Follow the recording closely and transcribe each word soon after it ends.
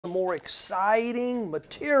more exciting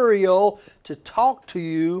material to talk to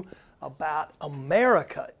you about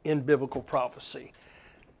America in biblical prophecy.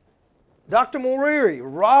 Dr. Mawiri,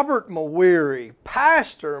 Robert Mawiri,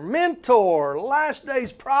 pastor, mentor, last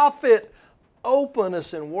days prophet, open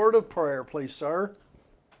us in word of prayer, please, sir.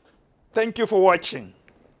 Thank you for watching.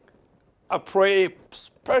 I pray a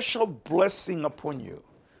special blessing upon you.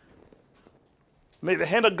 May the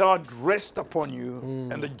hand of God rest upon you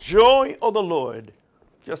and the joy of the Lord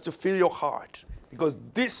just to fill your heart, because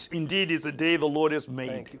this indeed is the day the Lord has made.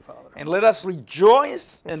 Thank you, Father. And let us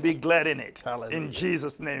rejoice and be glad in it. Hallelujah. In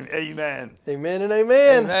Jesus' name, amen. Amen and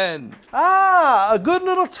amen. Amen. A good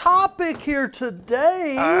little topic here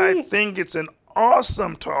today. I think it's an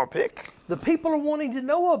awesome topic. The people are wanting to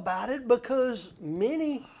know about it because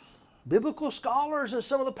many biblical scholars and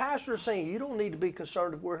some of the pastors are saying, you don't need to be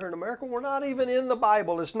concerned if we're here in America. We're not even in the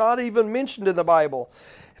Bible. It's not even mentioned in the Bible.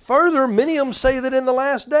 Further, many of them say that in the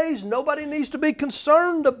last days, nobody needs to be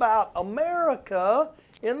concerned about America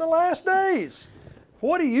in the last days.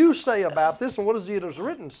 What do you say about this, and what does it as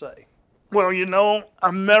written say? Well, you know,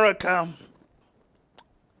 America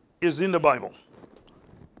is in the Bible.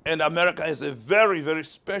 And America has a very, very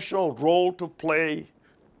special role to play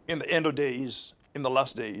in the end of days, in the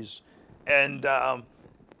last days. And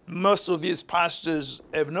most of these pastors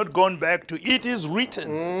have not gone back to it is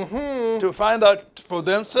written to find out for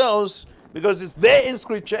themselves, because it's there in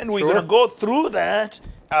Scripture, and we're going to go through that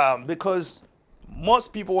because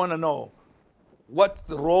most people want to know what's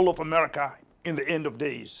the role of America in the end of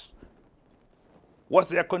days. What's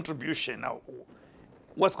their contribution?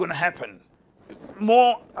 What's going to happen?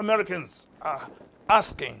 More Americans are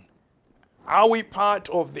asking, are we part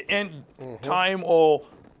of the end time? Or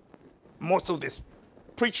most of these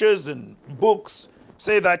preachers and books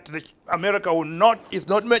say that America is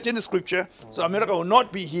not mentioned in Scripture, so America will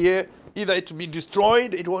not be here. Either it will be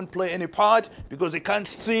destroyed, it won't play any part, because they can't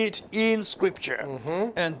see it in Scripture.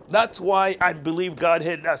 And that's why I believe God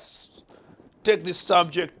had us take this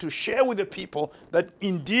subject to share with the people that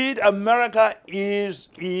indeed America is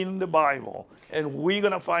in the Bible. And we're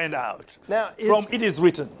going to find out. Now, from it is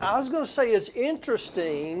written. I was going to say it's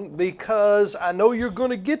interesting because I know you're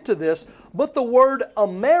going to get to this, but the word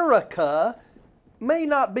America may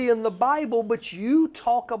not be in the Bible, but you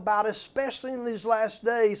talk about, especially in these last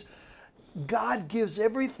days, God gives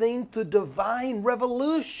everything through divine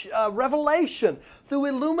revelation, through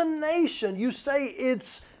illumination. You say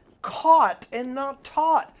it's caught and not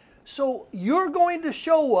taught. So you're going to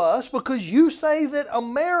show us, because you say that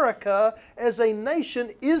America as a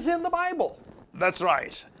nation is in the Bible. That's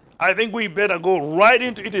right. I think we better go right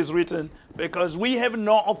into it is written, because we have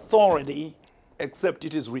no authority except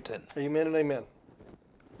it is written. Amen and amen.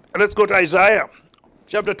 Let's go to Isaiah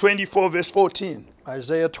chapter 24, verse 14.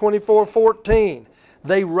 Isaiah 24:14.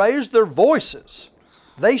 They raise their voices.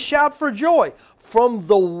 They shout for joy. From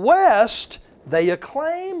the west they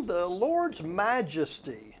acclaim the Lord's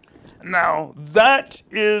majesty. Now, that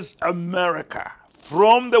is America.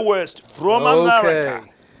 From the West, from America.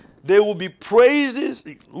 There will be praises.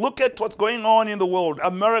 Look at what's going on in the world.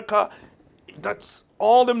 America, that's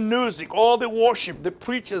all the music, all the worship, the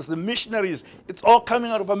preachers, the missionaries. It's all coming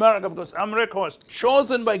out of America, because America was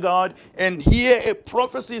chosen by God. And here a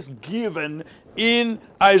prophecy is given in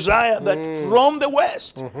Isaiah that from the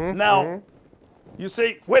West. Now, you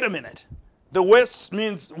say, wait a minute. The West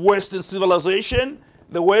means Western civilization.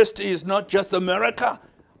 The West is not just America.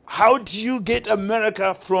 How do you get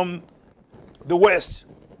America from the West?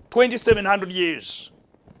 2,700 years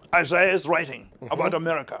Isaiah is writing about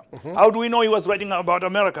America. How do we know he was writing about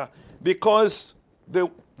America? Because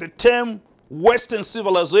the term Western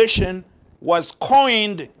civilization was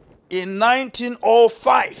coined in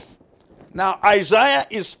 1905. Now Isaiah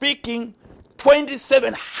is speaking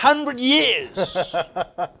 2,700 years.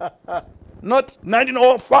 Not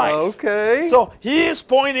 1905. Okay. So he is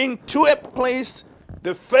pointing to a place,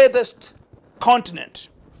 the furthest continent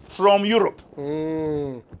from Europe,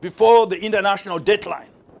 before the international deadline.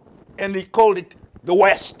 And he called it the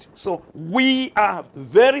West. So we are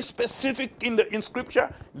very specific in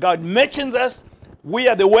Scripture. God mentions us. We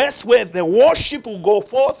are the West, where the worship will go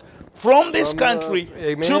forth from this country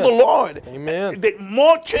to the Lord. Amen.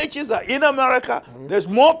 More churches are in America. There's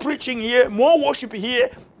more preaching here, more worship here.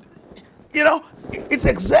 You know, it's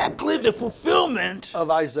exactly the fulfillment of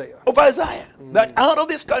Isaiah. That out of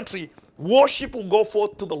this country, worship will go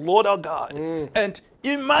forth to the Lord our God. And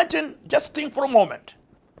imagine, just think for a moment.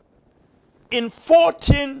 In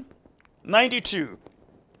 1492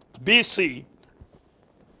 BC,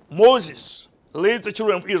 Moses leads the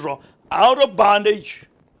children of Israel out of bondage,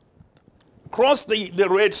 crossed the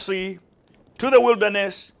Red Sea to the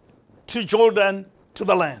wilderness, to Jordan, to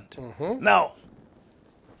the land. Now,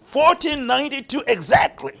 1492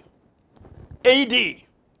 exactly, AD,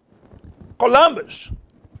 Columbus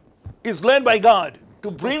is led by God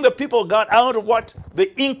to bring the people of God out of what?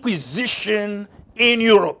 The Inquisition in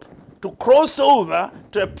Europe, to cross over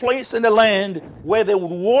to a place in the land where they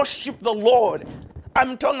would worship the Lord.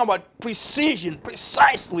 I'm talking about precision,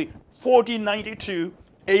 precisely 1492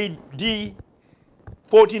 AD,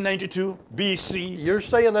 1492 BC. You're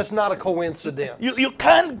saying that's not a coincidence. You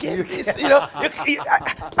can't get this,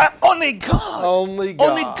 only God. Only God.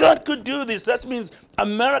 Only God could do this. That means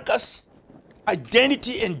America's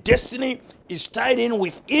identity and destiny is tied in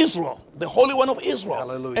with Israel, the Holy One of Israel.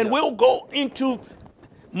 Hallelujah. And we'll go into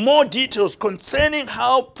more details concerning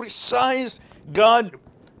how precise God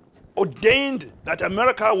ordained that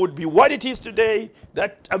America would be what it is today,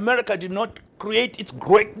 that America did not create its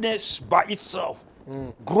greatness by itself.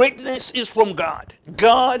 Greatness is from God.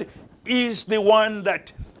 God is the one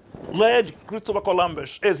that led Christopher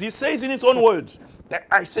Columbus. As he says in his own words, that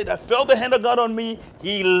I said, I felt the hand of God on me,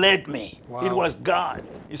 he led me. Wow. It was God.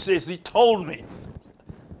 He says, he told me.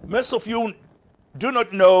 Most of you do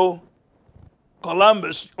not know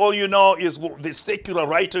Columbus. All you know is the secular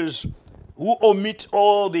writers who omit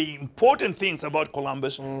all the important things about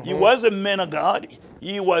Columbus. He was a man of God.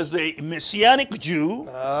 He was a Messianic Jew.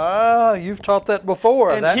 Ah, you've taught that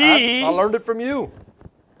before. And I learned it from you.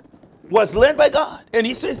 Was led by God. And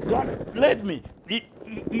he says, God led me.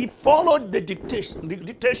 He followed the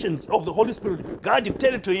dictations of the Holy Spirit. God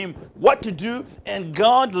dictated to him what to do, and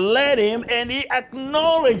God led him, and he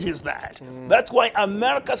acknowledges that. That's why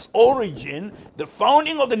America's origin, the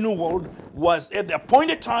founding of the New World, was at the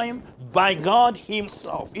appointed time by God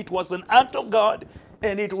himself. It was an act of God,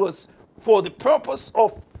 and it was for the purpose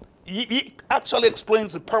of, he actually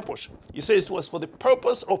explains the purpose. He says it was for the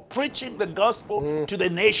purpose of preaching the gospel to the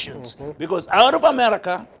nations. Because out of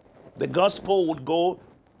America, the gospel would go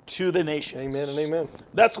to the nations. Amen and amen.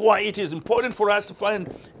 That's why it is important for us to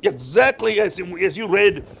find exactly as you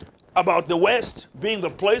read about the West being the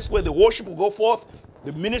place where the worship will go forth,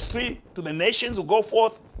 the ministry to the nations will go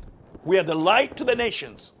forth. We are the light to the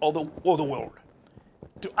nations of the world.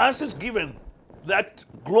 To us is given that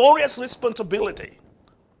glorious responsibility.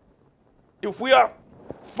 If we are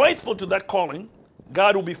faithful to that calling,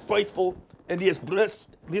 God will be faithful, and he has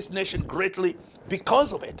blessed this nation greatly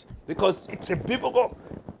because of it. Because it's a biblical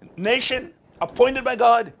nation appointed by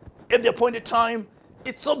God at the appointed time.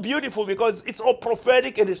 It's so beautiful because it's all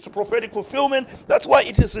prophetic, and it's a prophetic fulfillment. That's why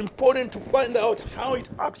it is important to find out how it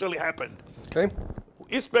actually happened. Okay.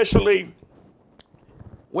 Especially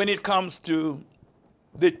when it comes to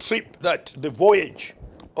the voyage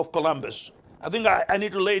of Columbus. I think I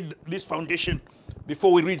need to lay this foundation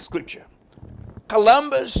before we read scripture.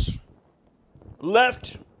 Columbus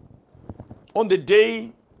left on the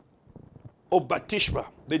day of Batishba,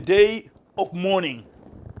 the day of mourning,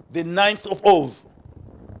 the 9th of Ov,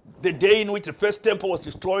 the day in which the first temple was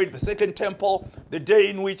destroyed, the second temple, the day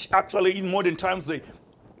in which actually in modern times the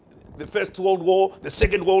First World War, the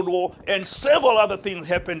Second World War, and several other things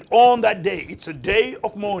happened on that day. It's a day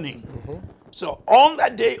of mourning. So on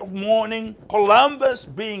that day of mourning, Columbus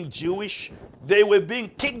being Jewish, they were being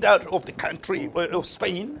kicked out of the country of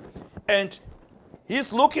Spain, and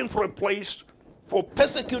he's looking for a place for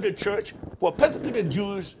persecuted church, for persecuted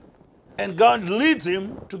Jews, and God leads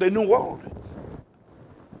him to the New World.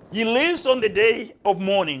 He lives on the day of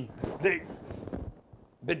mourning,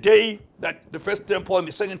 the day that the first temple and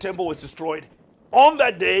the second temple was destroyed. On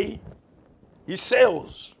that day, he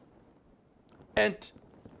sails. And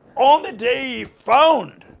on the day he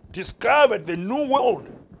discovered the New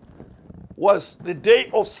World, was the day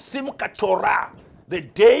of Simchat Torah, the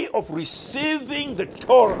day of receiving the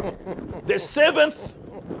Torah, the seventh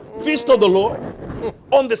feast of the Lord.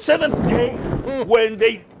 On the seventh day, when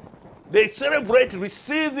they celebrate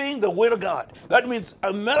receiving the Word of God. That means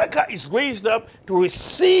America is raised up to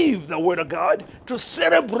receive the Word of God, to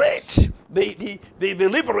celebrate the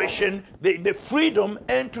liberation, the freedom,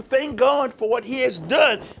 and to thank God for what he has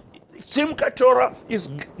done. Simchat Torah is,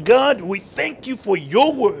 God, we thank you for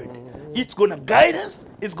your Word. It's going to guide us.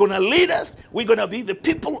 It's going to lead us. We're going to be the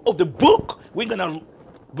people of the book. We're going to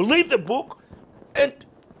believe the book. And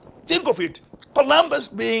think of it, Columbus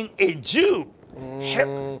being a Jew,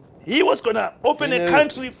 he was going to open a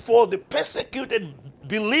country for the persecuted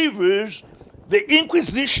believers, the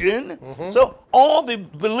Inquisition. So all the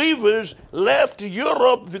believers left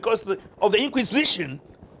Europe because of the Inquisition,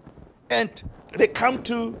 and they come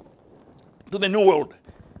to the New World.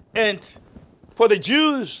 And for the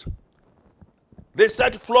Jews, they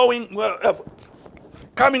start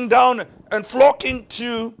coming down and flocking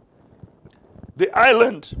to the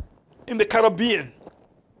island in the Caribbean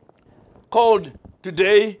called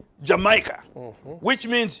today Jamaica, which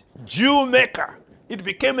means Jew Mecca. It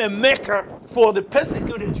became a Mecca for the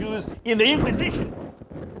persecuted Jews in the Inquisition.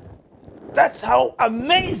 That's how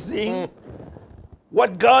amazing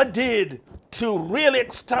what God did to really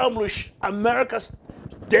establish America's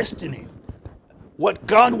destiny, what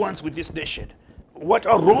God wants with this nation, what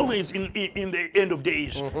our role is in the end of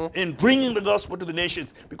days, in bringing the gospel to the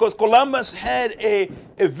nations. Because Columbus had a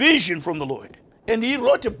vision from the Lord, and he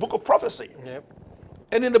wrote a book of prophecy. Yep.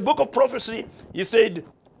 And in the book of prophecy, he said,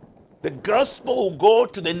 the gospel will go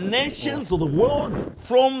to the nations of the world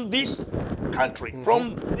from this country,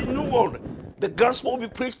 from the new world. The gospel will be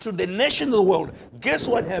preached to the nations of the world. Guess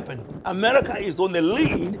what happened? America is on the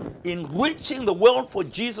lead in reaching the world for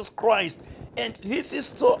Jesus Christ. And this is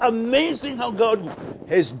so amazing how God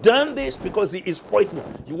has done this, because he is faithful.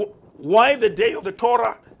 Why the day of the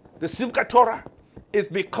Torah, the Simchat Torah? Is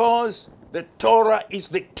because the Torah is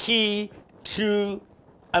the key to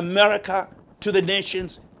America, to the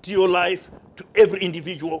nations, to your life, to every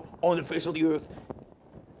individual on the face of the earth.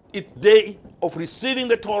 It's day of receiving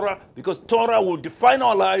the Torah, because Torah will define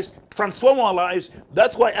our lives, transform our lives.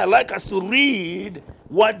 That's why I like us to read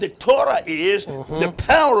what the Torah is, the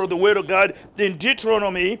power of the Word of God in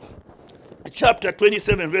Deuteronomy chapter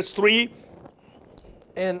 27, verse 3.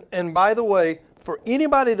 And by the way, for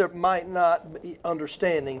anybody that might not be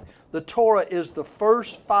understanding, the Torah is the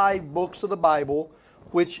first 5 books of the Bible,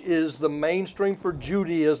 which is the mainstream for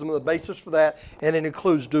Judaism, the basis for that, and it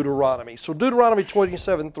includes Deuteronomy. So Deuteronomy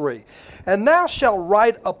 27:3. And thou shalt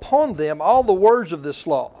write upon them all the words of this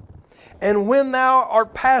law. And when thou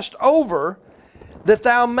art passed over, that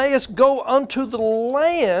thou mayest go unto the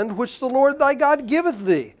land which the Lord thy God giveth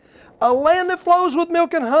thee, a land that flows with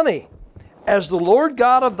milk and honey, as the Lord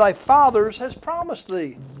God of thy fathers has promised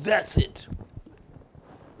thee. That's it.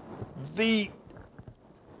 The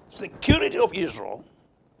security of Israel,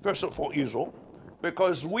 first of all, Israel,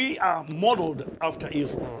 because we are modeled after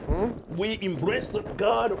Israel. We embrace the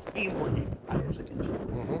God of Abraham, Isaac, and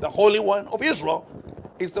Jacob. The Holy One of Israel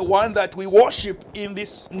is the one that we worship in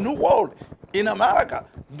this new world, in America.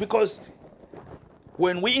 Because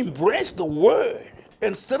when we embrace the Word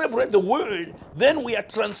and celebrate the Word, then we are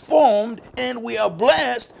transformed and we are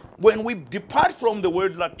blessed when we depart from the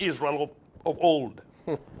Word, like Israel of old.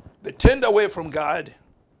 They turned away from God,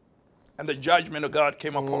 and the judgment of God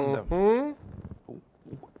came upon them.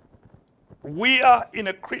 We are in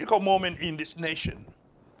a critical moment in this nation,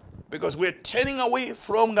 because we're turning away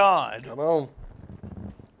from God. Come on.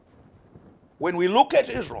 When we look at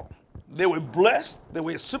Israel, they were blessed, they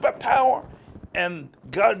were a superpower, and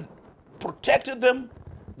God protected them.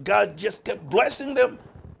 God just kept blessing them.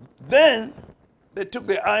 Then they took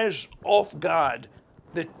their eyes off God.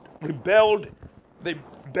 They rebelled, they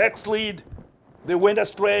backslid, they went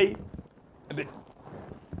astray, and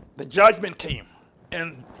the judgment came,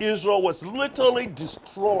 and Israel was literally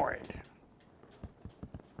destroyed.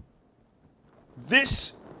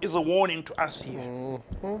 This is a warning to us here,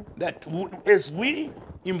 that as we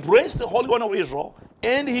embrace the Holy One of Israel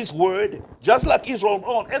and His Word, just like Israel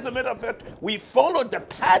on, as a matter of fact, we followed the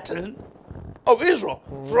pattern of Israel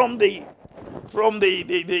from the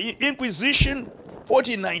Inquisition,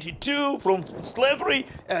 1492, from slavery,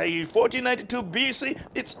 1492 BC.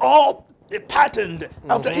 It's all patterned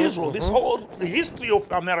after Israel. This whole history of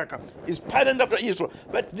America is patterned after Israel.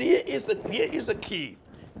 But here is the key.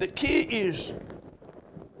 The key is,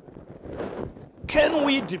 can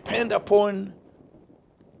we depend upon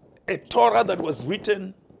a Torah that was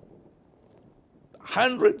written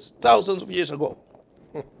hundreds, thousands of years ago?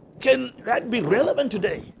 Can that be relevant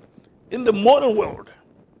today in the modern world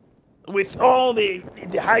with all the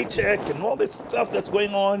high tech and all this stuff that's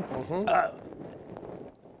going on?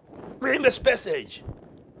 We're in the space age.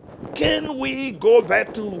 Can we go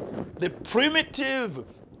back to the primitive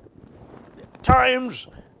times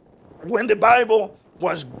when the Bible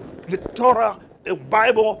was the Torah, the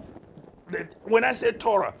Bible? When I say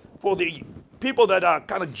Torah, for the people that are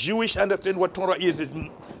kind of Jewish, understand what Torah is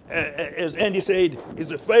as Andy said, is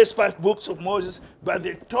the first 5 books of Moses, but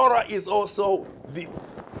the Torah is also the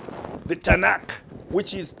Tanakh,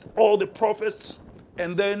 which is all the prophets,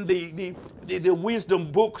 and then the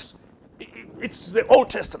wisdom books. It's the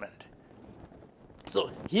Old Testament.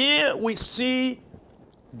 So here we see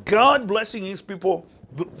God blessing His people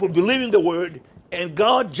for believing the Word, and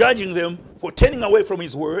God judging them for turning away from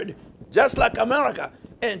His Word, just like America.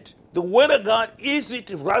 And the Word of God, is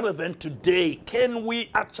it relevant today? Can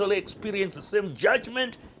we actually experience the same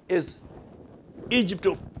judgment as Egypt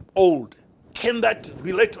of old? can that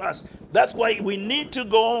relate to us? That's why we need to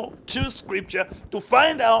go to Scripture to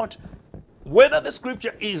find out whether the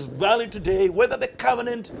Scripture is valid today, whether the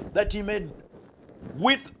covenant that he made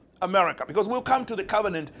with America, because we'll come to the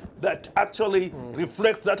covenant that actually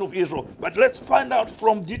reflects that of Israel. But let's find out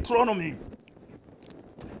from Deuteronomy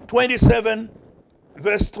 27,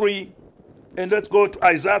 verse 3, and let's go to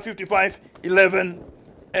Isaiah 55, 11,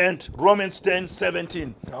 and Romans 10,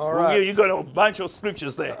 17. All right. You got a bunch of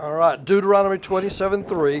scriptures there. All right, Deuteronomy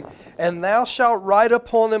 27:3. And thou shalt write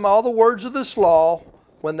upon them all the words of this law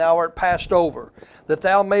when thou art passed over, that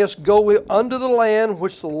thou mayest go unto the land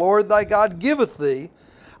which the Lord thy God giveth thee,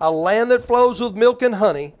 a land that flows with milk and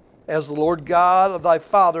honey, as the Lord God of thy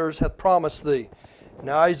fathers hath promised thee.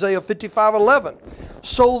 Now Isaiah 55:11.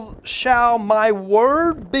 So shall my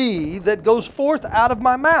word be that goes forth out of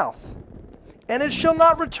my mouth. And it shall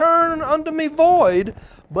not return unto me void,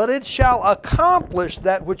 but it shall accomplish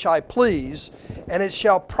that which I please, and it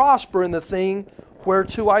shall prosper in the thing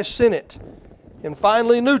whereto I sent it. And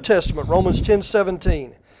finally, New Testament, Romans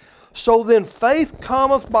 10:17. So then faith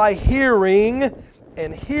cometh by hearing,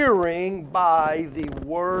 and hearing by the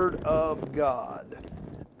word of God.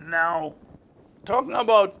 Now, talking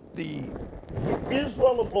about the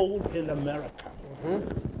Israel of old in America.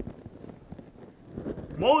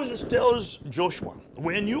 Moses tells Joshua,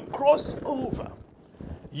 when you cross over,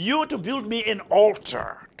 you are to build me an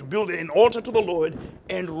altar, to build an altar to the Lord,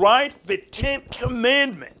 and write the 10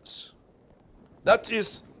 Commandments. That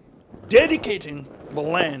is dedicating the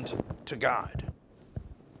land to God.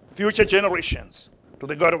 Future generations, to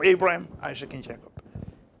the God of Abraham, Isaac, and Jacob.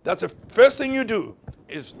 That's the first thing you do,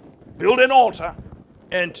 is build an altar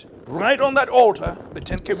and write on that altar the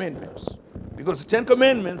 10 Commandments. Because the 10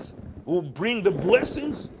 Commandments will bring the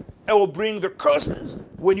blessings and will bring the curses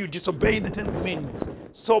when you disobey the 10 Commandments.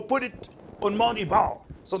 So put it on Mount Ebal.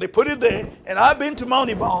 So they put it there, and I've been to Mount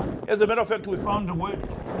Ebal. As a matter of fact, we found the word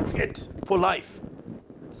fit for life.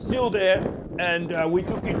 Still there, and we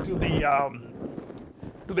took it to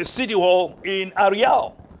the city hall in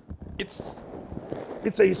Ariel. It's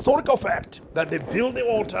a historical fact that they built the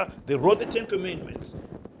altar, they wrote the 10 Commandments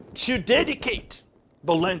to dedicate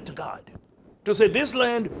the land to God. To say this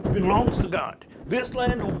land belongs to God. This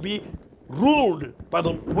land will be ruled by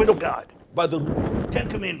the word of God, by the 10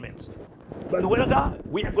 Commandments, by the word of God.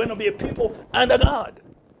 We are going to be a people under God.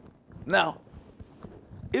 Now,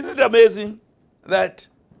 isn't it amazing that,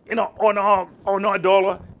 on our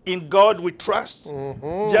dollar, in God we trust,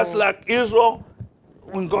 just like Israel,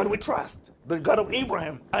 in God we trust, the God of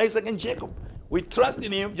Abraham, Isaac, and Jacob. We trust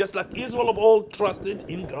in him just like Israel of old trusted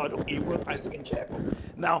in God of Abraham, Isaac, and Jacob.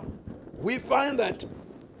 Now, we find that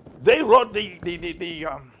they wrote the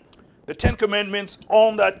 10 Commandments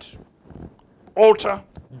on that altar.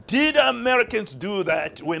 Did Americans do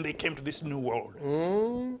that when they came to this new world?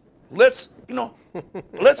 Let's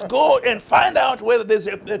go and find out whether there's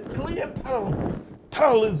a clear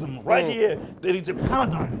parallelism right here. There is a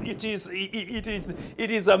paradigm. It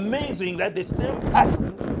is amazing that the same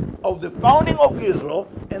pattern of the founding of Israel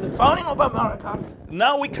and the founding of America,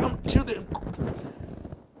 now we come to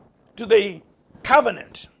the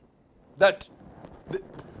covenant that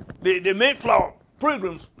the Mayflower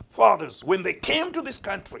Pilgrims fathers, when they came to this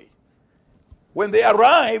country, when they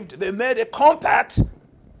arrived, they made a compact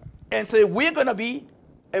and said, we're going to be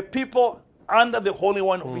a people under the Holy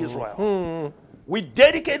One of Israel. We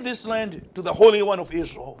dedicate this land to the Holy One of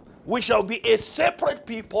Israel. We shall be a separate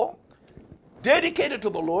people dedicated to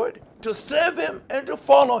the Lord, to serve him and to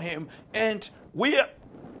follow him. And we are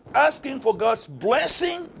asking for God's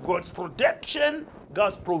blessing, God's protection,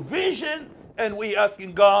 God's provision, and we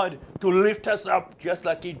asking God to lift us up just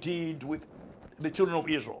like he did with the children of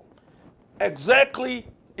Israel. Exactly,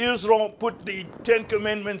 Israel put the 10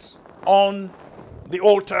 Commandments on the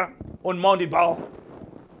altar on Mount Ebal.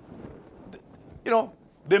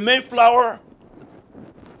 The Mayflower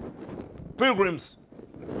Pilgrims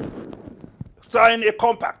signed a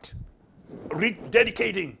compact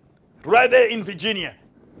dedicating right there in Virginia,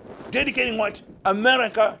 dedicating what?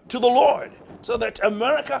 America to the Lord, so that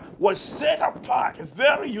America was set apart, a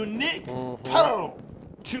very unique parallel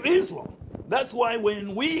to Israel. That's why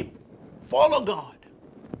when we follow God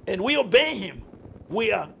and we obey him,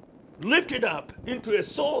 we are lifted up into a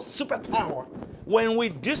soul superpower. When we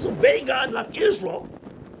disobey God like Israel,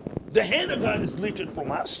 the hand of God is lifted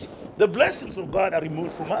from us. The blessings of God are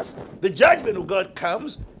removed from us. The judgment of God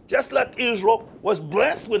comes, just like Israel was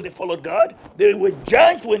blessed when they followed God. They were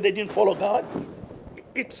judged when they didn't follow God.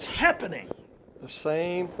 It's happening. The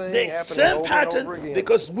same thing The happening same over pattern, and over again.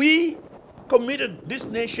 because we committed this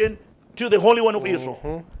nation to the Holy One of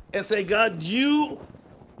Israel and say, God, you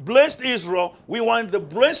blessed Israel. We want the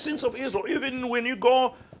blessings of Israel. Even when you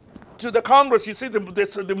go to the Congress, you see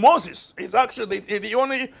the Moses is actually the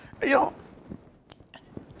only,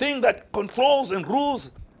 thing that controls and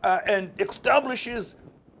rules and establishes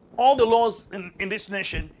all the laws in this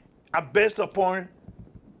nation are based upon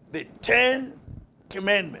the 10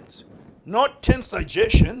 commandments. Not 10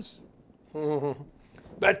 suggestions,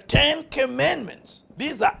 but 10 commandments.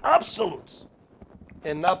 These are absolutes.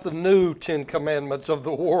 And not the new 10 commandments of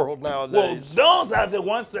the world Well, nowadays. those are the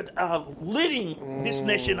ones that are leading this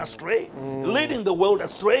nation astray, leading the world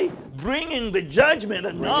astray, bringing the judgment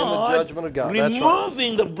of God, judgment of God. That's right.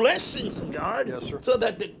 removing the blessings of God, Yes, sir. so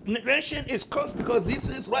that the nation is cursed, because this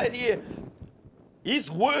is right here. His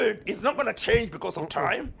word is not going to change because of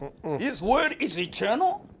time. His word is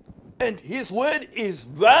eternal, and his word is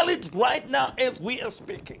valid right now as we are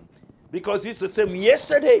speaking. Because he's the same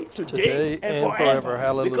yesterday, today, and forever.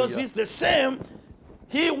 Hallelujah. Because he's the same,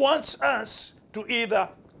 he wants us to either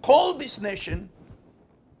call this nation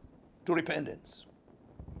to repentance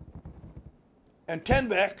and turn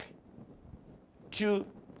back to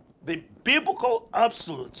the biblical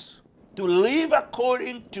absolutes, to live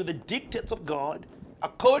according to the dictates of God,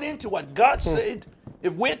 according to what God said.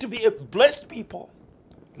 If we're to be a blessed people,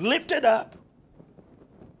 lifted up,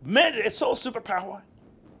 made a soul superpower,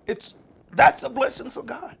 that's the blessings of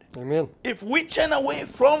God. Amen. If we turn away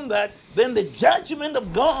from that, then the judgment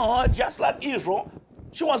of God, just like Israel,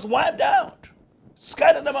 she was wiped out,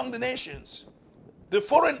 scattered among the nations. The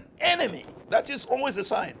foreign enemy, that is always a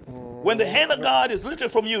sign. When the hand of God is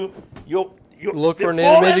lifted from you, you Look for an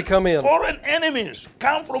enemy to come in. Foreign enemies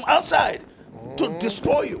come from outside to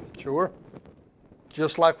destroy you. Sure.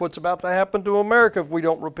 Just like what's about to happen to America if we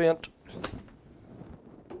don't repent.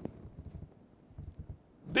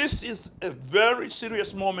 This is a very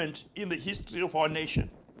serious moment in the history of our nation.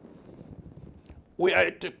 We are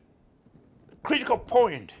at a critical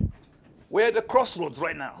point. We're at the crossroads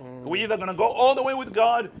right now. We're either going to go all the way with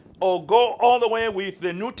God, or go all the way with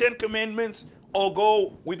the new 10 commandments, or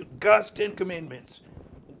go with God's 10 commandments.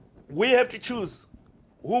 We have to choose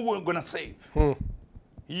who we're going to save.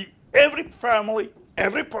 Every family,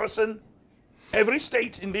 every person, every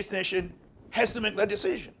state in this nation has to make that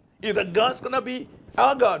decision. Either God's going to be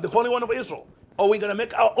our God, the Holy One of Israel, or we're going to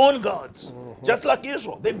make our own gods, just like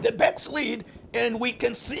Israel. They backslid, and we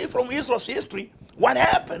can see from Israel's history what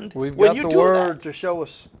happened We've when got you the do word that. to show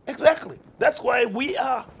us. Exactly. That's why we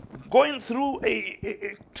are going through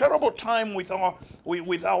a terrible time with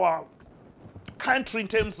our country in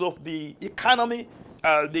terms of the economy,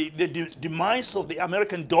 the demise of the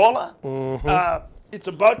American dollar. It's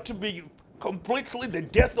about to be completely the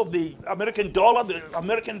death of the American dollar. The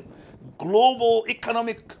American global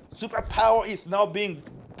economic superpower is now being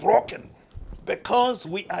broken because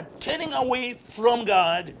we are turning away from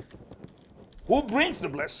God, who brings the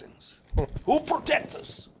blessings, who protects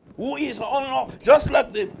us, who is all in all. Just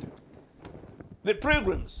like the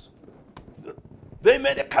pilgrims, they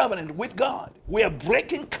made a covenant with God. We are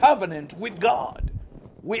breaking covenant with God.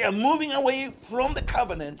 We are moving away from the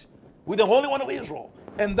covenant with the Holy One of Israel.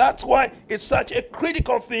 And that's why it's such a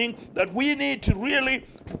critical thing that we need to really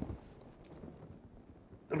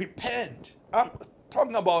repent. I'm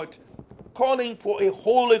talking about calling for a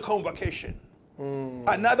holy convocation,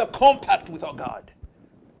 another compact with our God,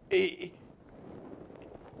 a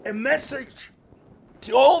message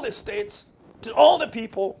to all the states, to all the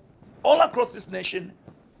people, all across this nation,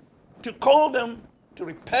 to call them to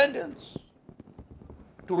repentance,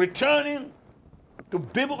 to returning to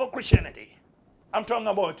biblical Christianity. I'm talking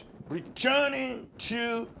about returning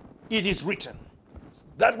to it is written,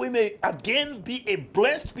 that we may again be a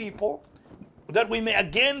blessed people, that we may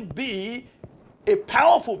again be a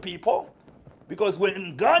powerful people, because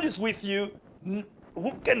when God is with you,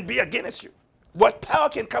 who can be against you? What power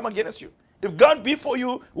can come against you? If God be for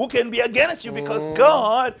you, who can be against you? Because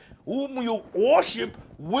God, whom you worship,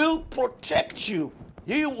 will protect you.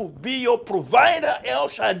 He will be your provider, El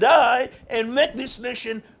Shaddai, and make this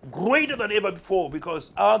nation greater than ever before,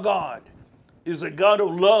 because our God is a God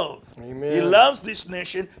of love. Amen. He loves this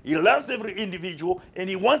nation. He loves every individual, and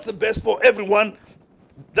he wants the best for everyone.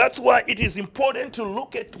 That's why it is important to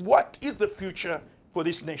look at what is the future for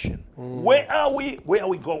this nation. Where are we? Where are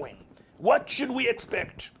we going? What should we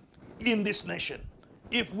expect in this nation?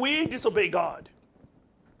 If we disobey God,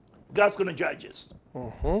 God's going to judge us.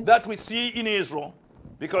 That we see in Israel,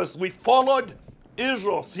 because we followed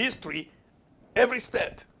Israel's history every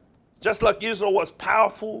step. Just like Israel was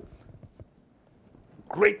powerful,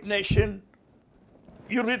 great nation.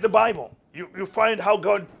 You read the Bible, you find how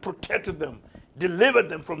God protected them, delivered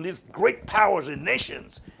them from these great powers and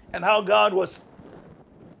nations, and how God was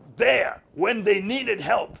there when they needed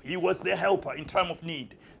help. He was their helper in time of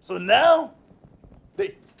need. So now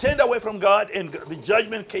they turned away from God, and the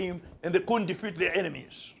judgment came, and they couldn't defeat their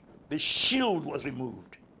enemies. The shield was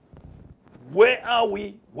removed. Where are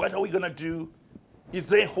we? What are we going to do? Is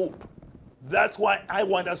there hope? That's why I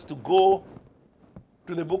want us to go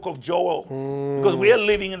to the book of Joel, because we are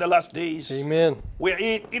living in the last days. Amen. We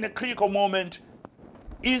are in a critical moment.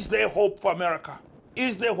 Is there hope for America?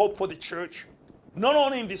 Is there hope for the church? Not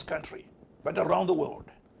only in this country, but around the world.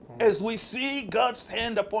 As we see God's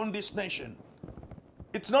hand upon this nation,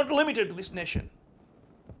 it's not limited to this nation,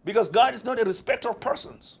 because God is not a respecter of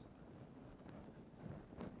persons.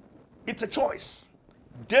 It's a choice.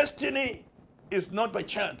 Destiny is not by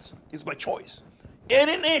chance, it's by choice.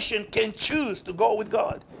 Any nation can choose to go with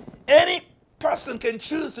God. Any person can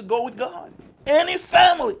choose to go with God. Any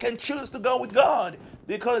family can choose to go with God,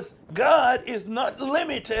 because God is not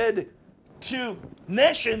limited to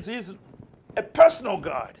nations. He's a personal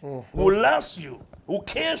God who loves you, who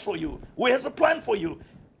cares for you, who has a plan for you.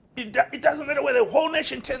 It doesn't matter whether the whole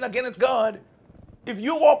nation turns against God. If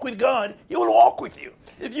you walk with God, He will walk with you.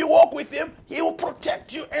 If you walk with Him, He will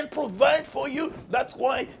protect you and provide for you. That's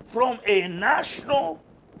why from a national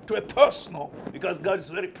to a personal, because God is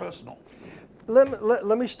very personal.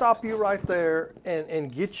 Let me stop you right there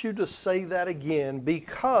and get you to say that again,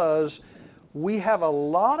 because we have a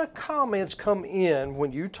lot of comments come in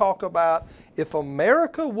when you talk about if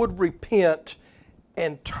America would repent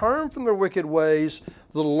and turn from their wicked ways,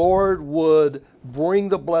 the Lord would bring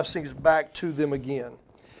the blessings back to them again.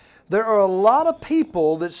 There are a lot of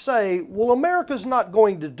people that say, well, America's not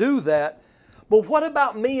going to do that, but what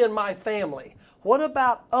about me and my family? What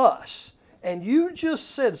about us? And you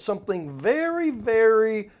just said something very,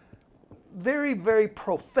 very, very, very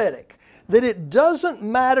prophetic, that it doesn't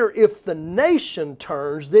matter if the nation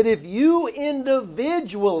turns, that if you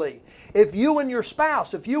individually, if you and your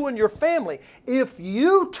spouse, if you and your family, if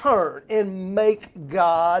you turn and make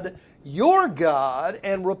God your God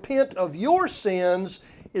and repent of your sins,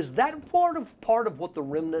 is that part of what the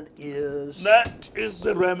remnant is? That is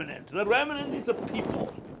the remnant. The remnant is a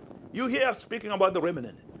people. You hear us speaking about the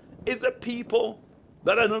remnant. It's a people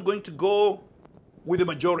that are not going to go with the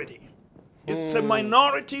majority. It's a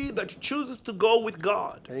minority that chooses to go with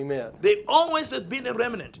God. Amen. They always have been a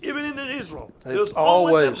remnant, even in Israel. It's There's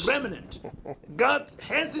always a remnant. God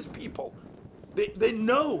has His people. They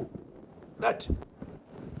know that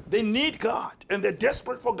they need God, and they're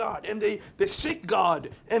desperate for God, and they seek God,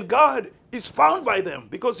 and God is found by them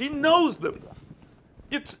because He knows them.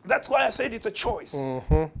 That's why I said it's a choice.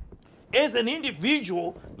 As an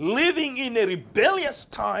individual living in a rebellious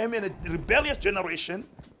time, in a rebellious generation,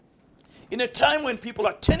 in a time when people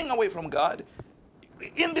are turning away from God,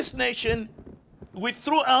 in this nation, we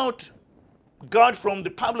threw out God from the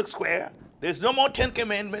public square. There's no more 10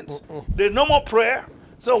 Commandments. There's no more prayer.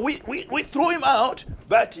 So we threw Him out,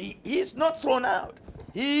 but He's not thrown out.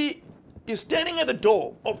 He is standing at the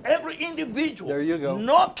door of every individual, there you go,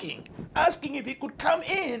 knocking, asking if He could come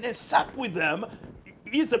in and sup with them.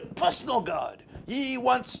 He's a personal God. He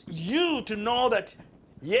wants you to know that,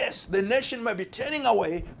 yes, the nation might be turning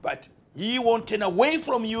away, but He won't turn away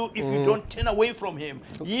from you if you don't turn away from Him.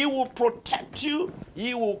 He will protect you.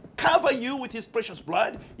 He will cover you with His precious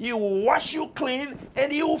blood. He will wash you clean,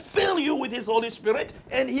 and He will fill you with His Holy Spirit,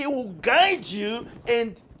 and He will guide you,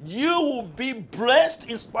 and you will be blessed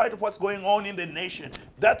in spite of what's going on in the nation.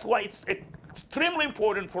 That's why it's extremely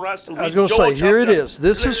important for us to read. I was going to say, here it is.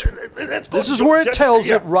 This is where it tells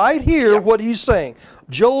it right here what he's saying.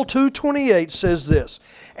 Joel 2:28 says this,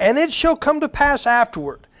 "And it shall come to pass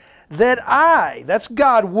afterward, that I," that's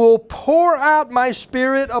God, "will pour out my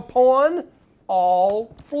Spirit upon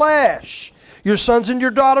all flesh. Your sons and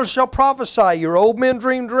your daughters shall prophesy. Your old men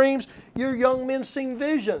dream dreams. Your young men sing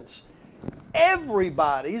visions."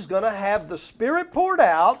 Everybody's going to have the Spirit poured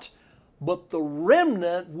out, but the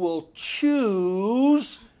remnant will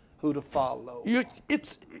choose who to follow.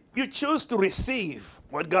 You choose to receive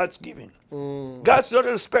what God's giving. God's not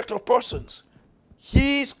a respecter of persons.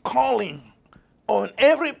 He's calling on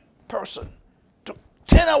every person to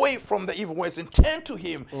turn away from the evil ways and turn to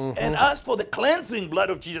Him and ask for the cleansing blood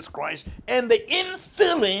of Jesus Christ and the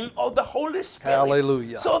infilling of the Holy Spirit.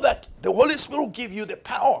 Hallelujah. So that the Holy Spirit will give you the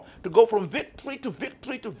power to go from victory to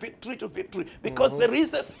victory to victory to victory, because there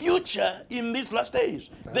is a future in these last days.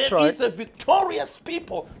 There is a victorious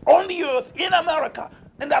people on the earth, in America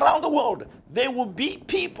and around the world. There will be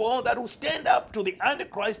people that will stand up to the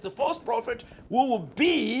Antichrist, the false prophet, who will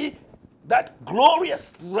be that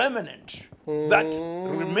glorious remnant that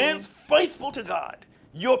remains faithful to God.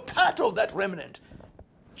 You're part of that remnant.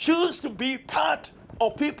 Choose to be part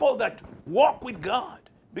of people that walk with God.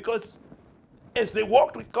 Because as they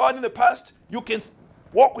walked with God in the past, you can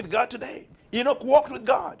walk with God today. Enoch walked with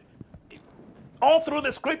God. All through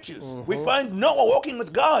the scriptures, we find Noah walking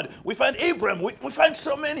with God. We find Abraham. We find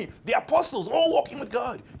so many. The apostles all walking with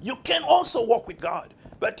God. You can also walk with God.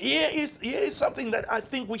 But here is something that I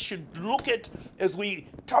think we should look at as we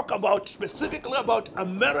talk about specifically about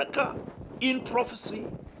America in prophecy,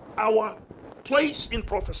 our place in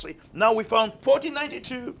prophecy. Now we found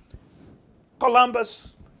 1492,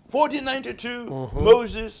 Columbus, 1492,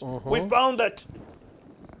 Moses. We found that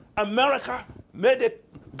America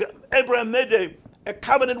Abraham made a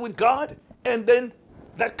covenant with God, and then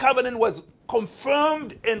that covenant was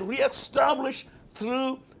confirmed and reestablished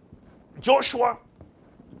through Joshua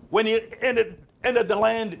when he entered the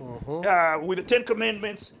land with the Ten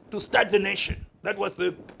Commandments to start the nation. That was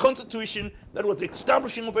the constitution, that was the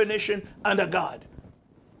establishing of a nation under God.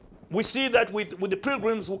 We see that with the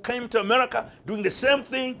pilgrims who came to America doing the same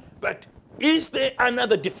thing, but is there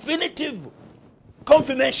another definitive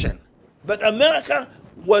confirmation that America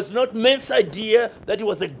was not man's idea, that it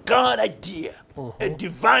was a God idea, a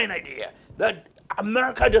divine idea, that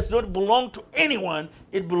America does not belong to anyone,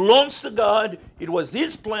 it belongs to God. It was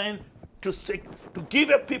his plan to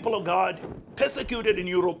give a people of God persecuted in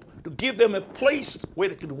Europe, to give them a place where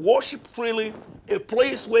they could worship freely, a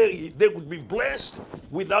place where they would be blessed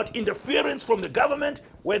without interference from the government,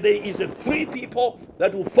 where there is a free people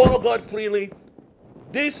that will follow God freely.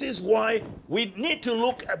 This is why we need to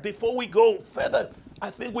look at, before we go further, I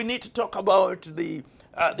think we need to talk about the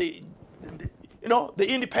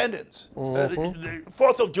independence, the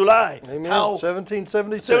 4th of July. Amen. How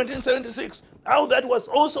 1776. 1776, how that was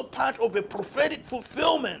also part of a prophetic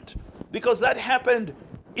fulfillment, because that happened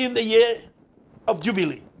in the year of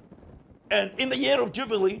Jubilee. And in the year of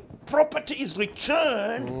Jubilee, property is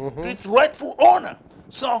returned to its rightful owner.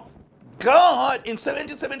 So God in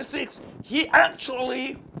 1776, he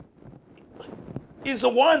actually is the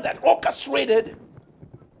one that orchestrated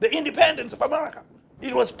the independence of America.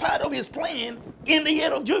 It was part of his plan in the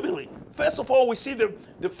year of Jubilee. First of all, we see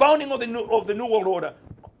the founding of the New World Order.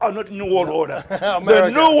 Oh, not New World Order. The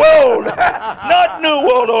New World. Not New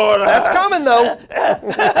World Order. That's coming, though.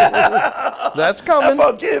 That's coming.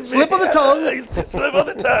 Forgive me. Slip of the tongue. Slip of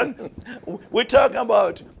the tongue. We're talking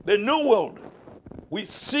about the New World. We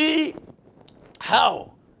see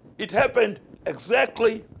how it happened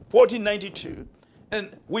exactly 1492.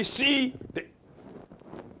 And we see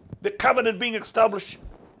the covenant being established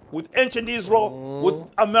with ancient Israel, with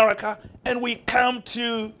America, and we come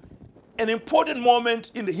to an important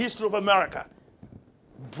moment in the history of America,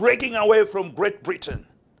 breaking away from Great Britain,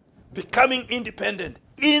 becoming independent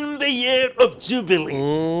in the year of Jubilee.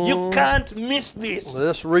 You can't miss this.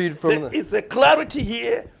 Let's read from It's a clarity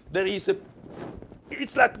here. There is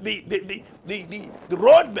it's like the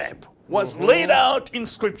roadmap was laid out in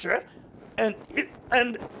Scripture, and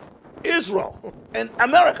Israel and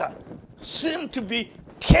America seem to be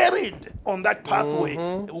carried on that pathway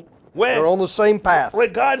where they're on the same path, where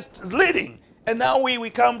God's leading. And now we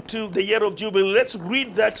come to the year of Jubilee. Let's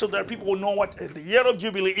read that so that people will know what the year of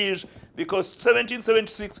Jubilee is, because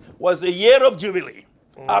 1776 was the year of Jubilee.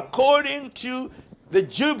 According to the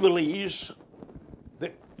Jubilees,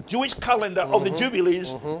 the Jewish calendar of the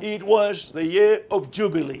Jubilees, it was the year of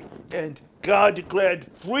Jubilee. And God declared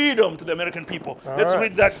freedom to the American people. Let's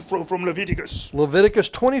read that from Leviticus. Leviticus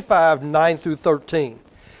 25, 9 through 13.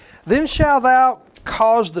 Then shalt thou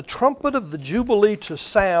cause the trumpet of the Jubilee to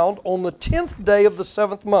sound on the 10th day of the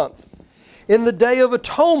 7th month. In the day of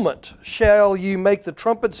atonement shall ye make the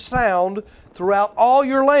trumpet sound throughout all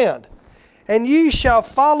your land. And ye shall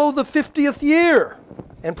follow the 50th year,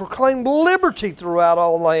 and proclaim liberty throughout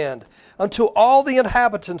all land, unto all the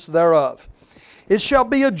inhabitants thereof. It shall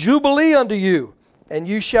be a jubilee unto you, and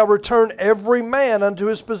ye shall return every man unto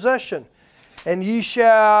his possession, and ye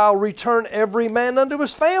shall return every man unto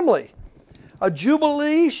his family. A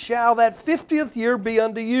jubilee shall that 50th year be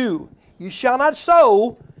unto you. You shall not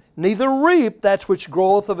sow, neither reap that which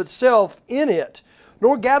groweth of itself in it,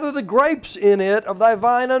 nor gather the grapes in it of thy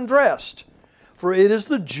vine undressed. For it is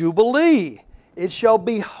the jubilee. It shall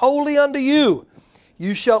be holy unto you.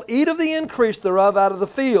 You shall eat of the increase thereof out of the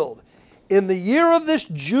field. In the year of this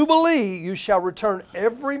jubilee you shall return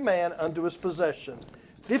every man unto his possession.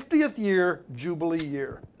 50th year, jubilee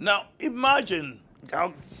year. Now imagine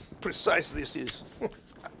how precise this is.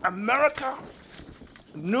 America,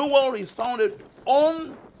 New World is founded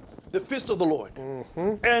on the Feast of the Lord.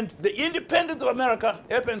 And the independence of America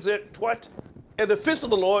happens at what? At the Feast of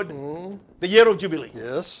the Lord, the year of Jubilee.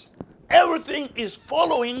 Yes. everything is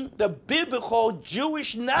following the biblical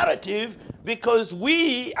Jewish narrative because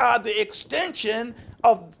we are the extension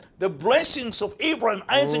of the blessings of Abraham,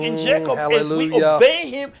 Isaac, and Jacob as we hallelujah. obey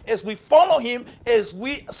him, as we follow him, as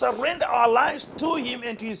we surrender our lives to him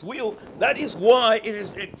and to his will. That is why it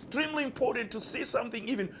is extremely important to see something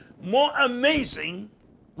even more amazing,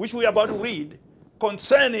 which we are about to read,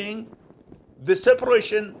 concerning the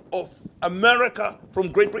separation of America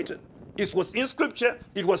from Great Britain. It was in Scripture,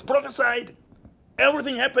 it was prophesied.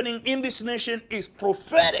 Everything happening in this nation is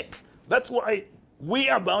prophetic. That's why we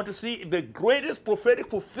are about to see the greatest prophetic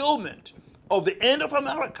fulfillment of the end of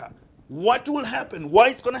America. What will happen? Why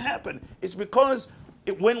it's going to happen? It's because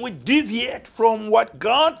when we deviate from what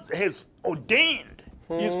God has ordained,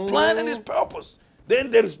 his plan and his purpose,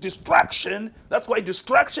 then there is distraction. That's why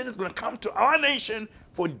distraction is going to come to our nation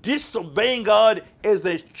for disobeying God as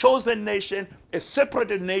a chosen nation, a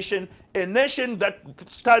separated nation, a nation that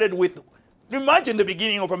started with, imagine the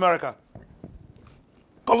beginning of America.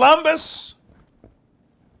 Columbus,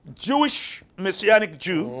 Jewish Messianic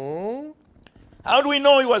Jew. How do we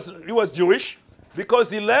know he was Jewish?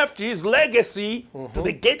 Because he left his legacy to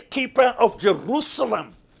the gatekeeper of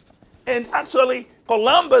Jerusalem. And actually,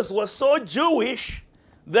 Columbus was so Jewish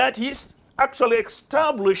that he actually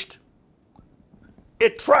established a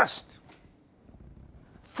trust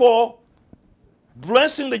for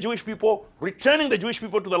blessing the Jewish people, returning the Jewish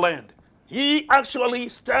people to the land. He actually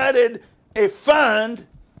started a fund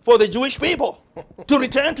for the Jewish people to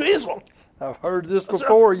return to Israel. I've heard this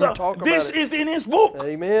before. So You talk about this it. is in his book.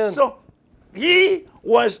 Amen. So he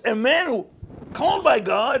was a man who called by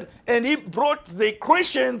God, and he brought the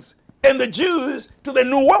Christians and the Jews to the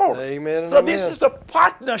new world. Amen. So this is the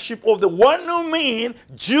partnership of the one new man,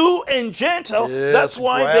 Jew and Gentile. Yes, that's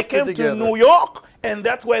why they grafted came together. to New York, and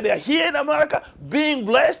that's why they're here in America, being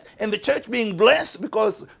blessed, and the church being blessed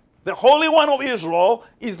because the Holy One of Israel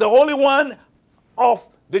is the Holy One of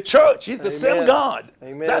the church. He's the same Amen. God.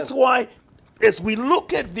 Amen. That's why, as we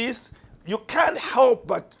look at this, you can't help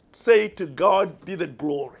but say to God be the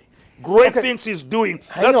glory. Great things he's doing.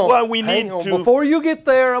 That's why we need to. Before you get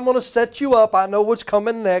there, I'm going to set you up. I know what's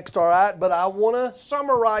coming next, all right? But I want to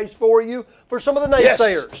summarize for you for some of the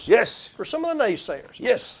naysayers. Yes. For some of the naysayers.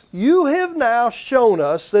 Yes. You have now shown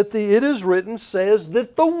us that the It Is Written says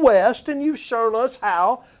that the West, and you've shown us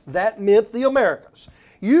how that meant the Americas.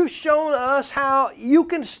 You've shown us how you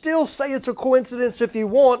can still say it's a coincidence if you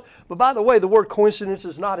want, but by the way, the word coincidence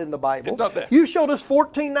is not in the Bible. It's not there. You showed us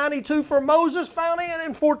 1492 for Moses founding it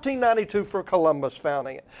and 1492 for Columbus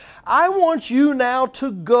founding it. I want you now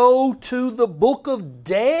to go to the book of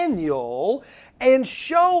Daniel and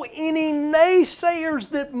show any naysayers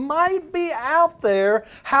that might be out there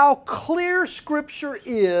how clear Scripture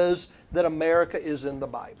is that America is in the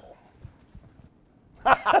Bible.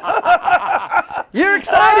 You're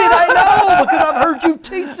excited, I know, because I've heard you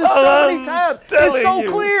teach this so many times. It's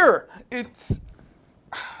so clear. It's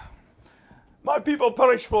my people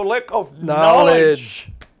perish for lack of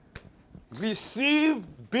knowledge. Receive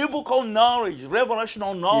biblical knowledge,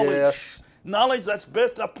 revelational knowledge, Yes. knowledge that's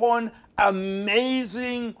based upon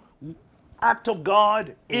amazing act of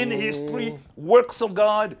God in history, works of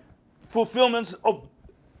God, fulfillments of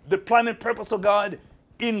the plan and purpose of God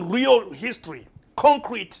in real history.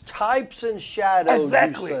 Concrete. Types and shadows,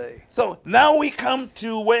 Exactly. you say. So now we come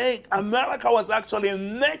to where America was actually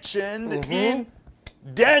mentioned in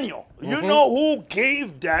Daniel. You know who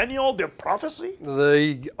gave Daniel the prophecy?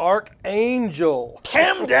 The archangel.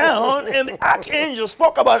 Came down and the archangel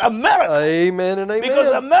spoke about America. Amen and amen.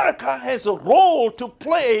 Because America has a role to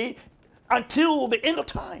play until the end of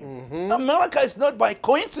time. America is not by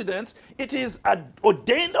coincidence. It is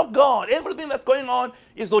ordained of God. Everything that's going on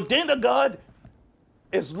is ordained of God.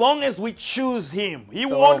 As long as we choose him, he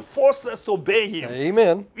won't force us to obey him.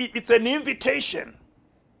 Amen. It's an invitation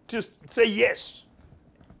to say yes.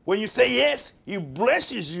 When you say yes, he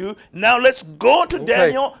blesses you. Now let's go to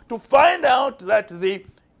Daniel to find out that the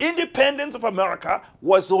independence of America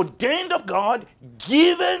was ordained of God,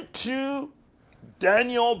 given to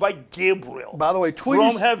Daniel by Gabriel. By the way,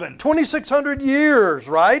 from heaven. 2,600 years,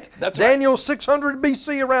 right? That's right. Daniel 600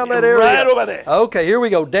 BC around that area. Right over there. Okay, here we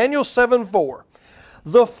go. Daniel 7:4.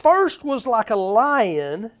 The first was like a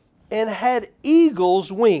lion and had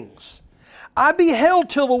eagle's wings. I beheld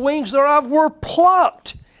till the wings thereof were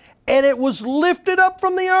plucked, and it was lifted up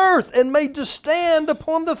from the earth and made to stand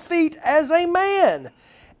upon the feet as a man,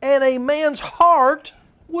 and a man's heart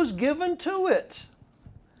was given to it.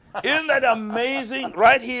 Isn't that amazing?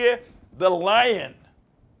 Right here, the lion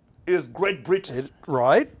is Great Britain.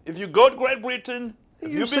 Right? If you go to Great Britain,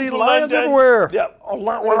 If You you've been see to lions London, everywhere. Yeah, It's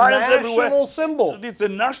lions a everywhere. national symbol. It's a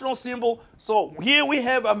national symbol. So here we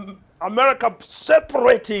have America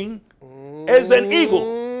separating as an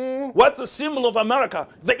eagle. What's the symbol of America?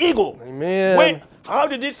 The eagle. Amen. How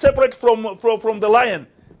did it separate from the lion?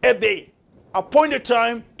 At the appointed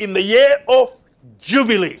time in the year of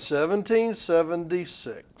Jubilee.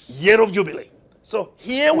 1776. Year of Jubilee. So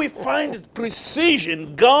here we find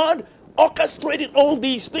precision. God orchestrating all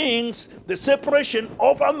these things. The separation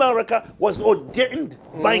of America was ordained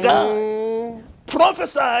by God.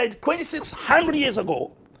 Prophesied 2,600 years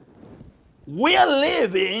ago. We are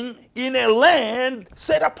living in a land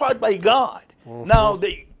set apart by God. Now,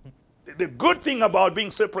 the good thing about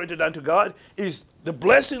being separated unto God is the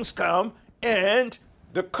blessings come and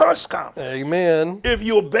the curse comes. Amen. If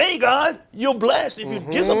you obey God, you're blessed. If you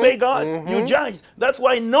disobey God, you're judged. That's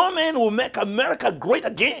why no man will make America great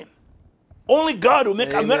again. Only God will make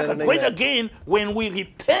Amen America and great amen. again when we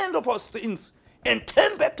repent of our sins and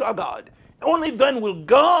turn back to our God. Only then will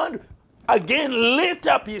God again lift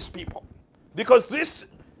up his people. Because this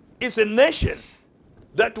is a nation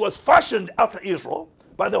that was fashioned after Israel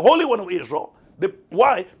by the Holy One of Israel.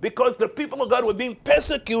 Why? Because the people of God were being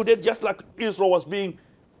persecuted just like Israel was being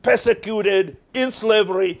persecuted in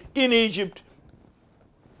slavery in Egypt.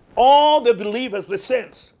 All the believers, the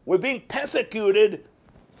saints, were being persecuted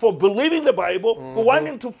for believing the Bible, for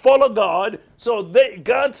wanting to follow God. So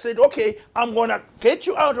God said, okay, I'm going to get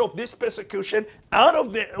you out of this persecution, out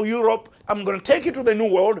of Europe. I'm going to take you to the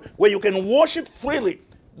New World where you can worship freely.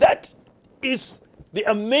 That is the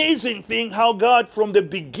amazing thing, how God from the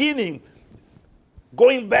beginning,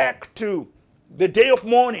 going back to the day of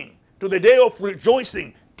mourning, to the day of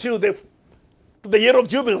rejoicing, to the year of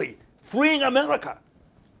Jubilee, freeing America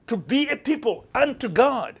to be a people unto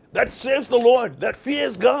God that serves the Lord, that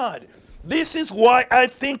fears God. This is why I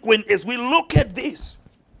think as we look at this,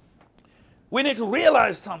 we need to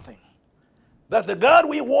realize something, that the God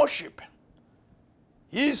we worship,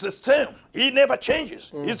 he is the same. He never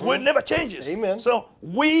changes. His word never changes. Amen. So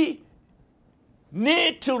we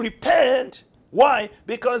need to repent. Why?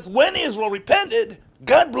 Because when Israel repented,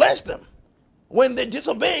 God blessed them. When they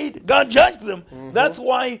disobeyed, God judged them. That's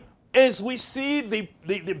why as we see the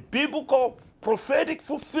biblical prophetic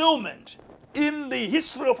fulfillment in the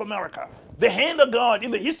history of America, the hand of God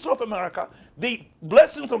in the history of America, the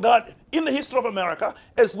blessings of God in the history of America,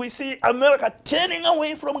 as we see America turning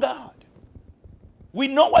away from God. We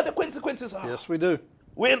know what the consequences are. Yes, we do.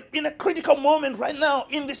 We're in a critical moment right now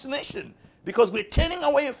in this nation because we're turning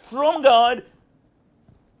away from God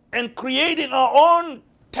and creating our own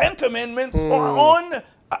 10 commandments,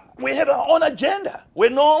 we have our own agenda. We're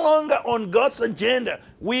no longer on God's agenda.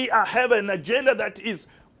 We have an agenda that is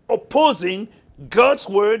opposing God's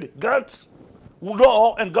word, God's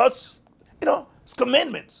law, and God's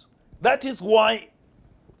commandments. That is why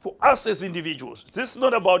for us as individuals, this is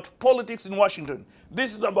not about politics in Washington.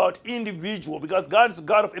 This is about individual, because God is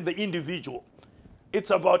God of the individual. It's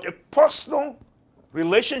about a personal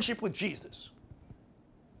relationship with Jesus.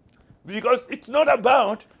 Because it's not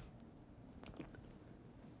about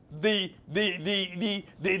the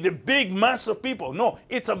big mass of people. No,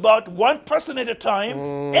 it's about one person at a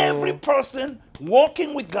time, every person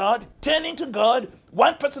walking with God, turning to God,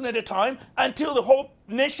 one person at a time, until the whole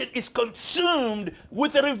nation is consumed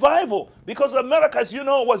with a revival. Because America, as you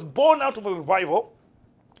know, was born out of a revival.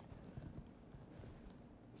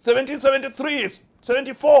 1773,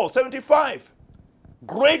 74, 75.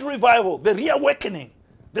 Great revival, the reawakening.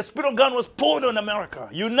 The Spirit of God was poured on America,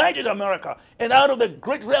 united America. And out of the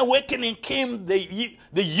great reawakening came the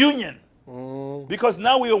union. Because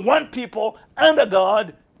now we are one people under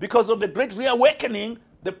God because of the great reawakening,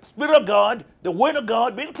 the Spirit of God, the Word of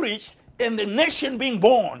God being preached, and the nation being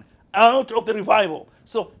born out of the revival.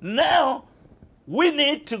 So now we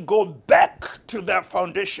need to go back to that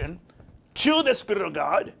foundation, to the Spirit of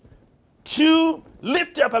God, to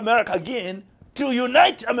lift up America again, to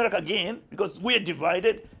unite America again, because we are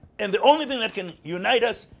divided, and the only thing that can unite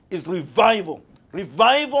us is revival.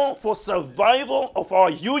 Revival for survival of our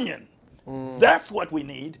union. That's what we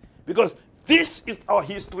need, because this is our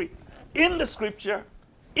history in the scripture,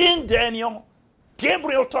 in Daniel,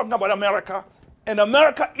 Gabriel talking about America, and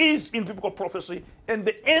America is in biblical prophecy, and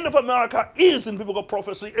the end of America is in biblical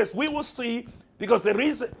prophecy, as we will see, because there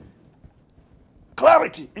is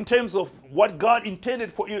clarity in terms of what God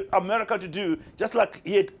intended for America to do, just like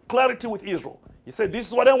he had clarity with Israel. He said, this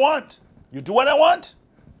is what I want. You do what I want,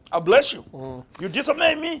 I bless you. You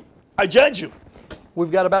disobey me, I judge you.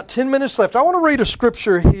 We've got about 10 minutes left. I want to read a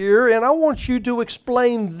scripture here, and I want you to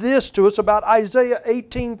explain this to us about Isaiah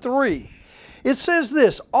 18:3. It says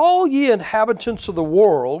this, all ye inhabitants of the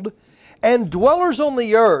world and dwellers on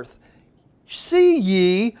the earth, see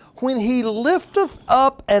ye when he lifteth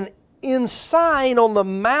up an ensign on the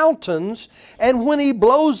mountains, and when he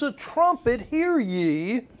blows a trumpet, hear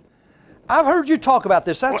ye. I've heard you talk about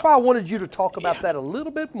this. That's why I wanted you to talk about that a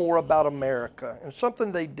little bit more about America and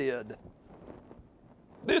something they did.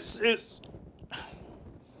 This is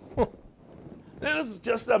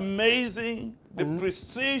just amazing. The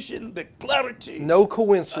precision, the clarity. No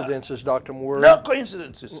coincidences, Dr. Moore. No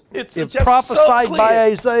coincidences. It's just prophesied so clear. by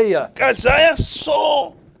Isaiah. Isaiah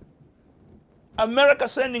saw America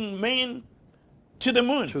sending men to the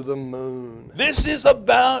moon. To the moon. This is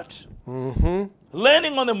about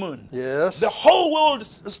landing on the moon. Yes. The whole world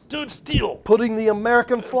stood still. Putting the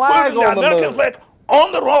American flag Putting on the the American moon. flag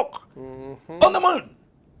on the rock, on the moon.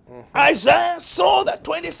 Isaiah saw that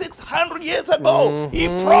 2,600 years ago. He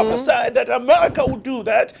prophesied that America would do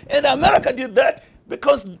that, and America did that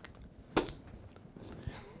because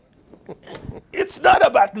it's not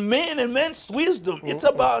about men and men's wisdom. It's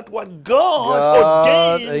about what God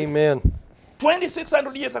ordained Amen.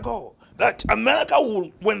 2,600 years ago. That America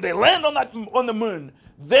will, when they land on the moon,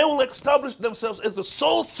 they will establish themselves as the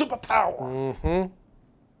sole superpower.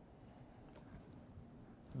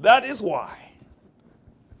 That is why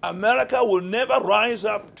America will never rise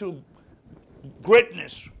up to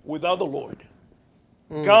greatness without the Lord.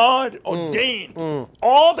 God ordained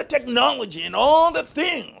all the technology and all the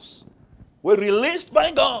things were released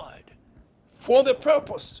by God for the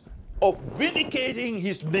purpose of vindicating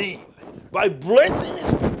his name by blessing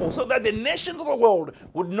his people so that the nations of the world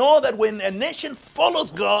would know that when a nation follows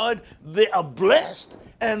God, they are blessed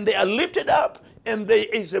and they are lifted up. And there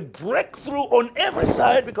is a breakthrough on every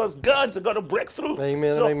side because God's got a breakthrough.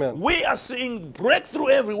 Amen. So Amen. we are seeing breakthrough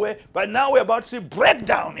everywhere, but now we're about to see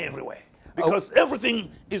breakdown everywhere because everything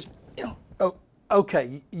is,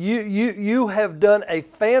 Okay, you have done a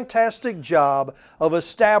fantastic job of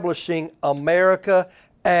establishing America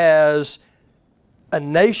as a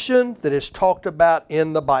nation that is talked about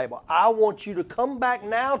in the Bible. I want you to come back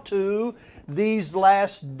now to these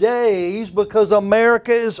last days because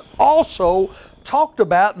America is also talked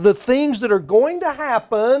about the things that are going to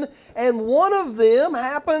happen, and one of them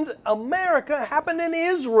happened in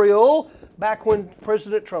Israel back when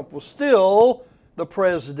President Trump was still the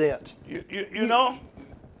president. you know,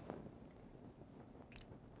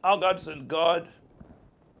 our God is a God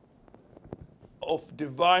of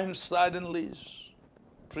divine suddenlies,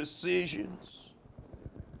 precisions.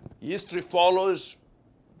 History follows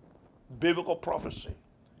biblical prophecy.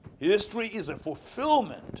 History is a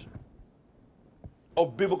fulfillment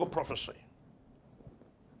of biblical prophecy.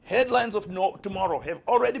 Headlines of tomorrow have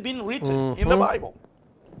already been written in the Bible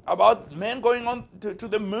about men going on to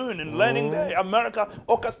the moon and landing there, America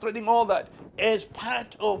orchestrating all that as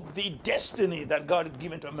part of the destiny that God had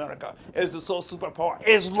given to America as the sole superpower,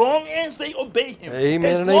 as long as they obey him, Amen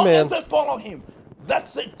as and long amen. as they follow him.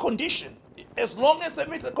 That's a condition. As long as they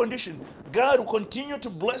meet the condition, God will continue to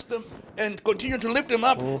bless them and continue to lift them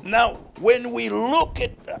up. Now, when we look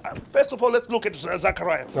at, first of all, let's look at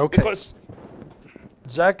Zechariah. Okay. Because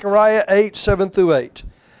Zechariah 8, 7 through 8.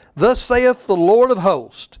 Thus saith the Lord of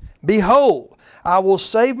hosts, Behold, I will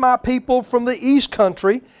save my people from the east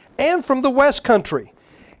country and from the west country,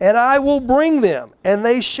 and I will bring them, and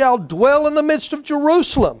they shall dwell in the midst of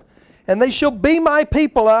Jerusalem, and they shall be my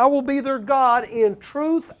people, and I will be their God in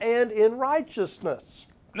truth and in righteousness.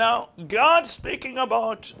 now, God speaking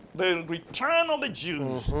about the return of the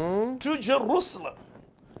Jews to Jerusalem.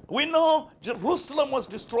 We know Jerusalem was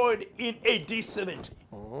destroyed in AD 70.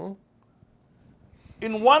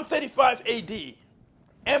 In 135 AD,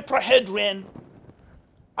 Emperor Hadrian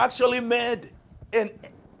actually made an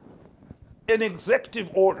executive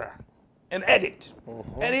order, an edict.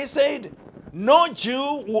 And he said, no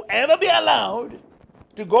Jew will ever be allowed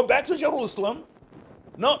to go back to Jerusalem.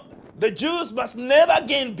 No, the Jews must never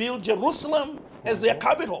again build Jerusalem as their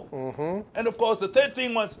capital. And of course, the third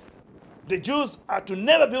thing was the Jews are to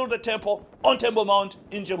never build a temple on Temple Mount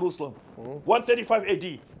in Jerusalem. 135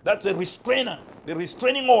 AD. That's a restrainer, the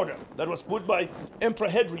restraining order that was put by Emperor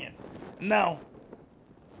Hadrian. Now,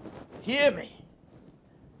 hear me.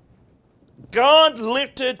 God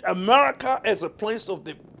lifted America as a place of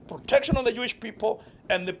the protection of the Jewish people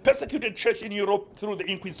and the persecuted church in Europe through the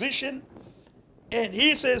Inquisition. And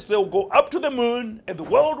he says they'll go up to the moon and the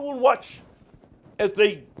world will watch as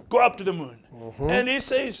they go up to the moon. And he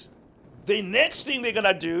says the next thing they're going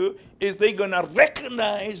to do is they're going to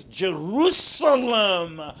recognize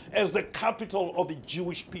Jerusalem as the capital of the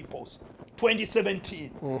Jewish peoples.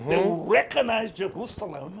 2017. They will recognize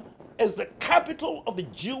Jerusalem as the capital of the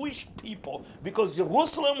Jewish people, because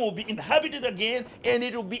Jerusalem will be inhabited again, and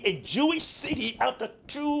it will be a Jewish city after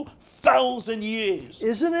 2,000 years.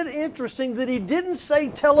 Isn't it interesting that he didn't say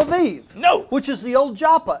Tel Aviv? No. Which is the old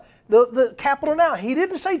Joppa, the capital now. He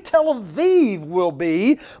didn't say Tel Aviv will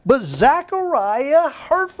be, but Zechariah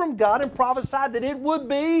heard from God and prophesied that it would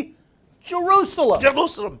be Jerusalem.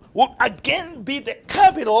 Jerusalem will again be the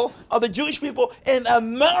capital of the Jewish people, and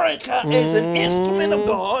America, as an instrument of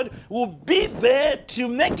God, will be there to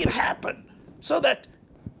make it happen. So that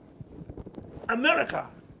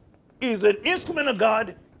America is an instrument of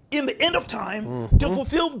God in the end of time to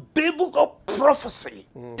fulfill biblical prophecy.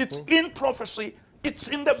 It's in prophecy. It's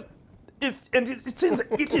in the.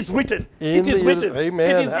 It is written. It is written. Amen.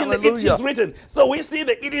 It is it is written. So we see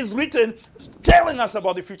that it is written, telling us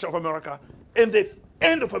about the future of America and the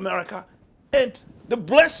end of America and the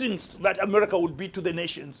blessings that America would be to the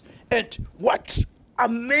nations. And what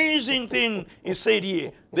amazing thing is said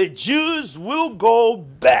here: the Jews will go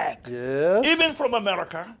back, Yes. even from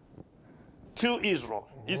America, to Israel.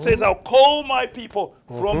 He says, I'll call my people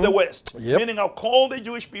from the west. Yep. Meaning I'll call the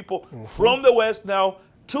Jewish people from the west now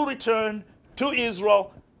to return to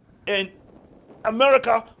Israel, and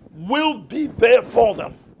America will be there for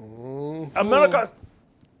them. America,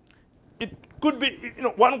 it could be,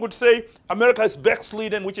 one would say America is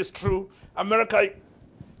backslidden, which is true. America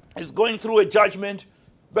is going through a judgment,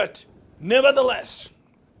 but nevertheless,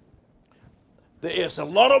 there is a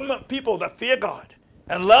lot of people that fear God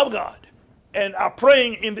and love God and are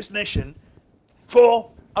praying in this nation for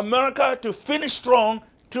America to finish strong,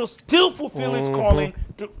 to still fulfill its calling,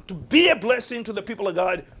 to be a blessing to the people of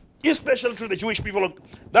God, especially to the Jewish people.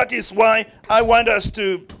 That is why I want us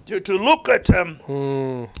to look at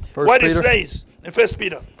what it says in 1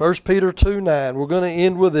 Peter. 1 Peter 2:9. We're going to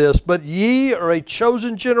end with this. But ye are a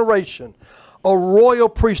chosen generation, a royal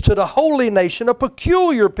priesthood, a holy nation, a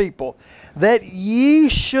peculiar people, that ye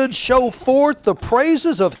should show forth the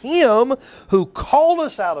praises of him who called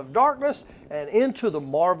us out of darkness and into the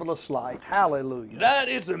marvelous light. Hallelujah. That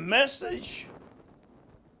is a message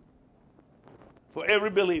for every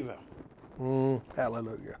believer.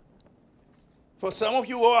 Hallelujah. For some of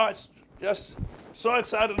you who are just so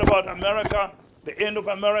excited about America, the end of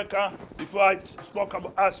America, before I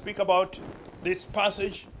speak about this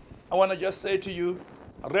passage, I want to just say to you,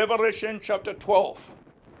 Revelation chapter 12,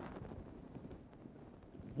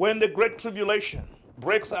 when the great tribulation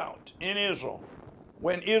breaks out in Israel,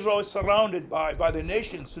 when Israel is surrounded by the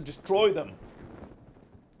nations to destroy them,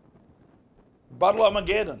 Battle of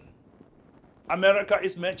Armageddon, America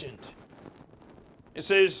is mentioned. It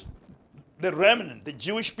says, the remnant, the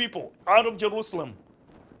Jewish people out of Jerusalem,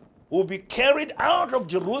 will be carried out of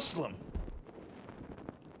Jerusalem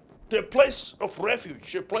to a place of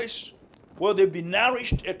refuge, a place where they'll be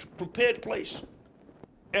nourished, a prepared place.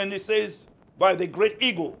 And it says, by the great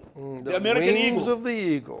eagle, the American wings eagle. of the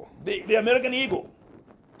eagle. The American eagle.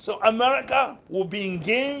 So America will be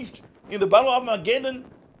engaged in the Battle of Armageddon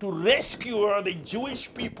to rescue the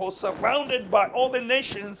Jewish people surrounded by all the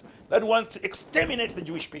nations that want to exterminate the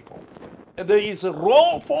Jewish people. And there is a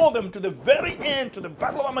role for them to the very end, to the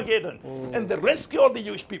Battle of Armageddon, and the rescue of the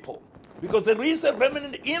Jewish people. Because there is a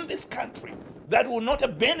remnant in this country that will not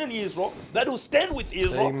abandon Israel, that will stand with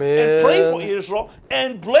Israel and pray for Israel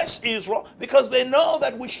and bless Israel, because they know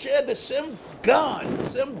that we share the same God, the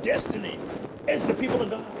same destiny as the people of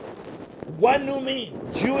God. One new man,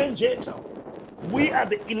 Jew and Gentile. We are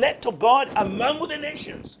the elect of God among the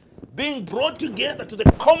nations, being brought together to the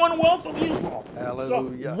commonwealth of Israel.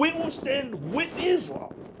 Hallelujah. So we will stand with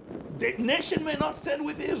Israel. The nation may not stand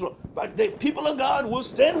with Israel, but the people of God will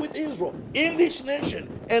stand with Israel in this nation,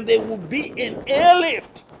 and there will be an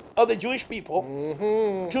airlift of the Jewish people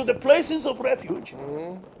to the places of refuge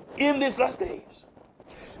in these last days.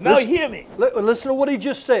 Now hear me. Listen to what he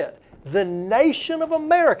just said. The nation of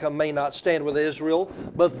America may not stand with Israel,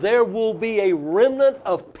 but there will be a remnant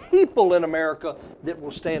of people in America that will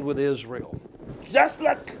stand with Israel. Just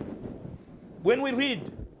like when we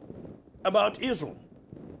read about Israel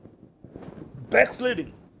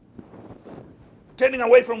backsliding, turning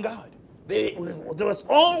away from God, there was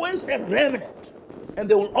always a remnant, and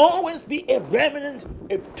there will always be a remnant,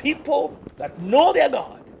 a people that know their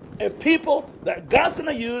God, a people that God's going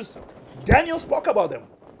to use. Daniel spoke about them.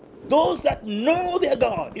 Those that know their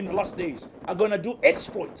God in the last days are going to do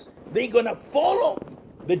exploits. They're going to follow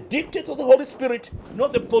the dictates of the Holy Spirit,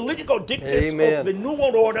 not the political dictates Amen. of the New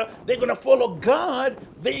World Order. They're going to follow God.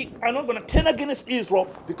 They are not going to turn against Israel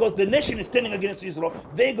because the nation is turning against Israel.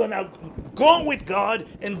 They're going to go with God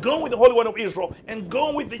and go with the Holy One of Israel and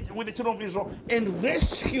go with the children of Israel and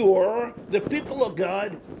rescue the people of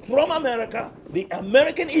God from America. The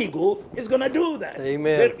American eagle is going to do that.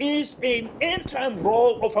 Amen. There is an end-time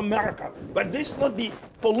role of America, but this is not the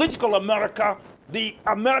political America, the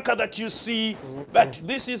America that you see, but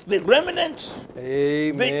this is the remnant,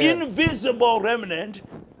 Amen. the invisible remnant,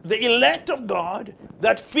 the elect of God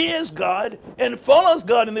that fears God and follows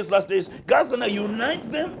God in these last days. God's going to unite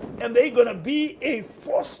them, and they're going to be a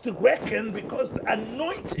force to reckon because the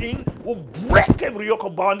anointing will break every yoke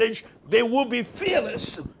of bondage. They will be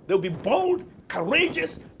fearless, they'll be bold,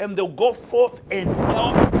 courageous, and they'll go forth and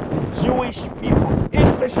help the Jewish people,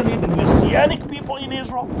 especially the Messianic people in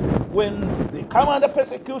Israel. When they come under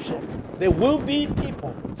persecution, there will be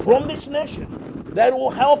people from this nation that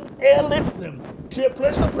will help airlift them to a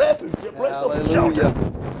place of refuge, to a place of Hallelujah.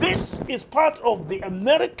 shelter. This is part of the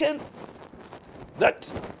American that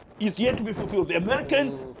is yet to be fulfilled, the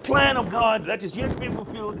American plan of God that is yet to be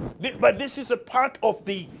fulfilled. But this is a part of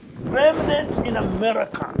the remnant in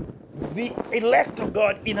America, the elect of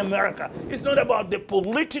God in America. It's not about the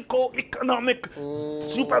political, economic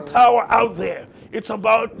superpower out there. It's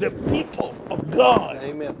about the people of God.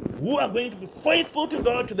 Amen. Who are going to be faithful to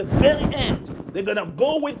God to the very end. They're going to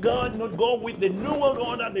go with God, not go with the New World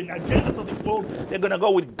Order, the agendas of this world. They're going to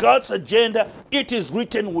go with God's agenda. It is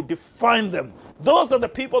written will define them. Those are the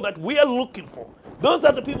people that we are looking for. Those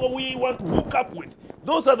are the people we want to hook up with.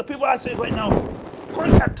 Those are the people I say right now,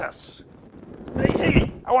 contact us. Say,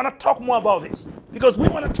 hey, I want to talk more about this. Because we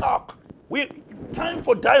want to talk. Time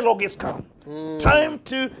for dialogue has come. Time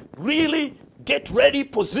to really get ready,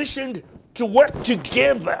 positioned to work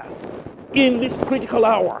together in this critical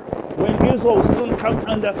hour when Israel will soon come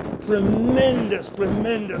under tremendous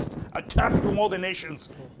attack from all the nations.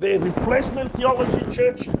 The replacement theology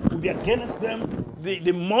church will be against them.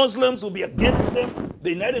 The Muslims will be against them.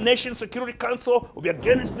 The United Nations Security Council will be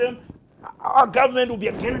against them. Our government will be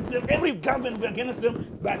against them. Every government will be against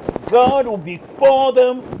them. But God will be for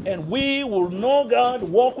them. And we will know God,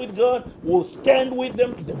 walk with God, will stand with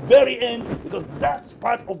them to the very end. Because that's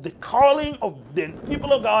part of the calling of the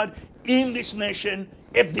people of God in this nation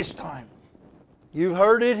at this time. You've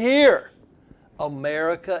heard it here.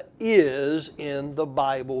 America is in the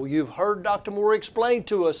Bible. You've heard Dr. Moore explain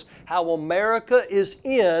to us how America is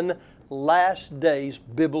in last days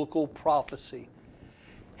biblical prophecy.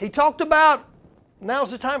 He talked about, now's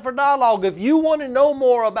the time for dialogue. If you want to know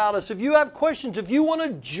more about us, if you have questions, if you want to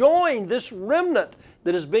join this remnant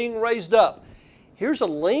that is being raised up, here's a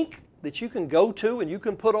link that you can go to and you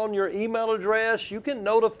can put on your email address. You can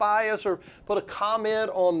notify us or put a comment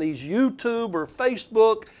on these YouTube or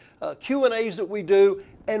Facebook Q&As that we do,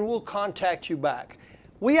 and we'll contact you back.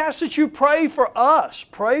 We ask that you pray for us.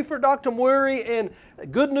 Pray for Dr. Mwiri and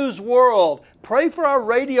Good News World. Pray for our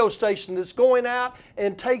radio station that's going out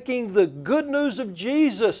and taking the good news of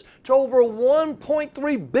Jesus to over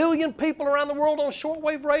 1.3 billion people around the world on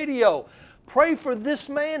shortwave radio. Pray for this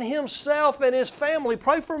man himself and his family.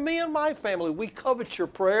 Pray for me and my family. We covet your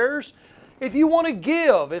prayers. If you want to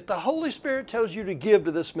give, if the Holy Spirit tells you to give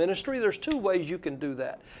to this ministry, there's two ways you can do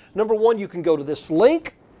that. Number one, you can go to this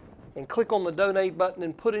link and click on the donate button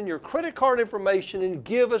and put in your credit card information and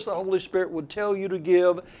give as the Holy Spirit would tell you to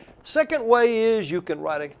give. Second way is you can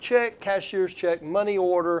write a check, cashier's check, money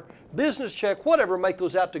order, business check, whatever, make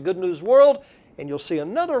those out to Good News World, and you'll see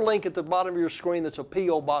another link at the bottom of your screen that's a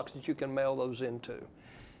P.O. box that you can mail those into.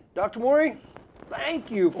 Dr. Mwiri, thank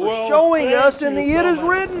you for showing us in the It Is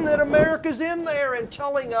Written that America's in there and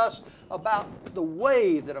telling us about the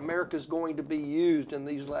way that America is going to be used in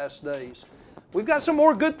these last days. We've got some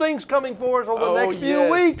more good things coming for us over the next few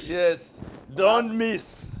weeks. Yes, don't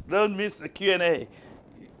miss the Q&A.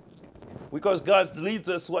 Because God leads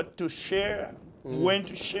us what to share, when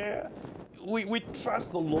to share. We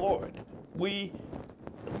trust the Lord. We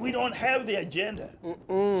don't have the agenda.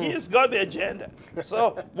 He's got the agenda.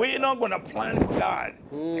 So we're not going to plan for God.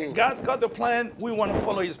 God's got the plan. We want to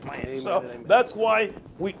follow His plan. Amen. That's why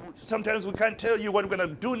sometimes we can't tell you what we're going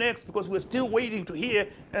to do next because we're still waiting to hear.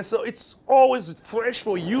 And so it's always fresh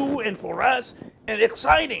for you and for us and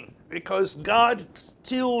exciting because God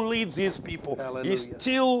still leads His people. Hallelujah. He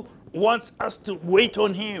still wants us to wait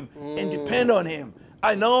on Him and depend on Him.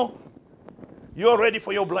 I know you're ready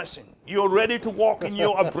for your blessing. You're ready to walk in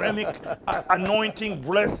your Abrahamic anointing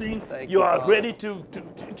blessing. You are ready to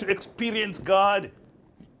experience God.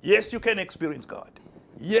 Yes, you can experience God.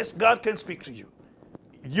 Yes, God can speak to you.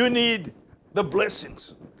 You need the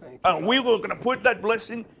blessings And we were going to put that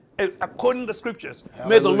blessing according to the scriptures.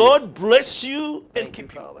 May the Hallelujah. Lord bless you and Thank you,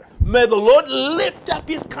 keep you. Father. May the Lord lift up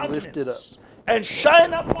his countenance Lift it up. and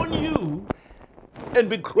shine upon you and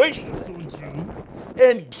be gracious to you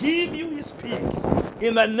and give you his peace.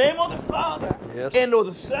 In the name of the Father, Yes. and of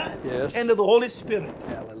the Son, Yes. and of the Holy Spirit.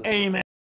 Hallelujah. Amen.